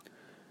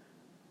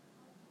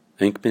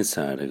Em que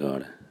pensar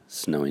agora,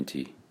 se não em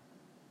ti?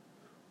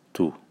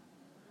 Tu,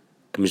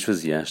 que me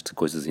esvaziaste de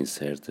coisas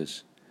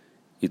incertas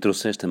e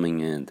trouxeste a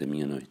manhã da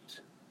minha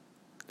noite.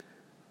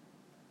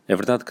 É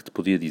verdade que te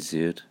podia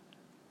dizer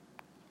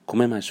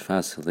como é mais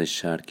fácil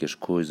deixar que as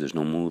coisas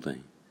não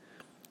mudem,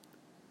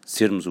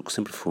 sermos o que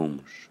sempre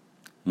fomos,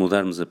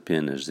 mudarmos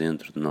apenas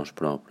dentro de nós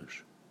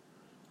próprios.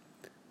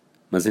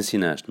 Mas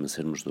ensinaste-me a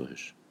sermos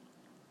dois,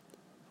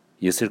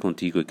 e a ser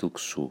contigo aquilo que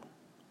sou,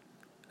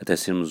 até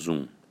sermos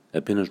um,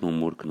 apenas no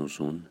amor que nos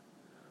une,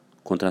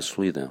 contra a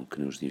solidão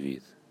que nos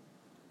divide.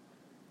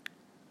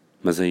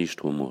 Mas é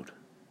isto o amor.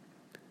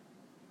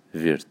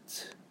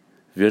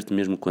 Ver-te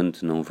mesmo quando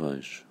te não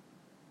vejo.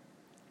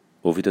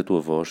 Ouvir a tua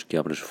voz que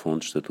abre as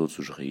fontes de todos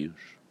os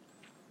rios,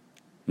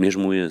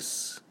 mesmo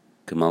esse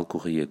que mal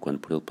corria quando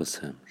por ele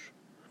passamos,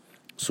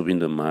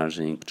 subindo a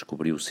margem em que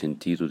descobri o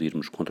sentido de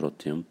irmos contra o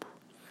tempo,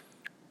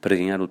 para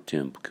ganhar o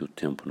tempo que o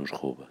tempo nos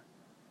rouba.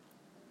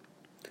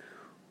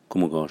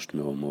 Como gosto,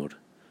 meu amor,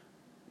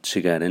 de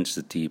chegar antes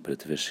de ti para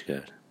te ver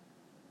chegar,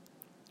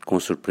 com a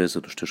surpresa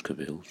dos teus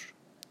cabelos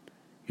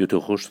e o teu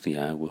rosto de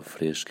água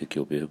fresca que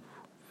eu bebo,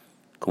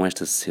 com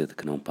esta sede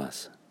que não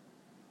passa.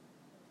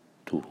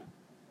 Tu,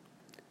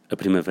 a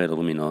primavera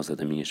luminosa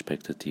da minha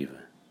expectativa,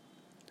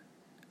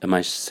 a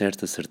mais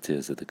certa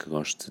certeza de que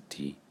gosto de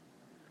ti,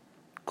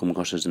 como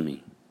gostas de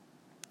mim,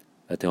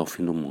 até ao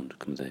fim do mundo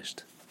que me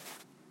deste.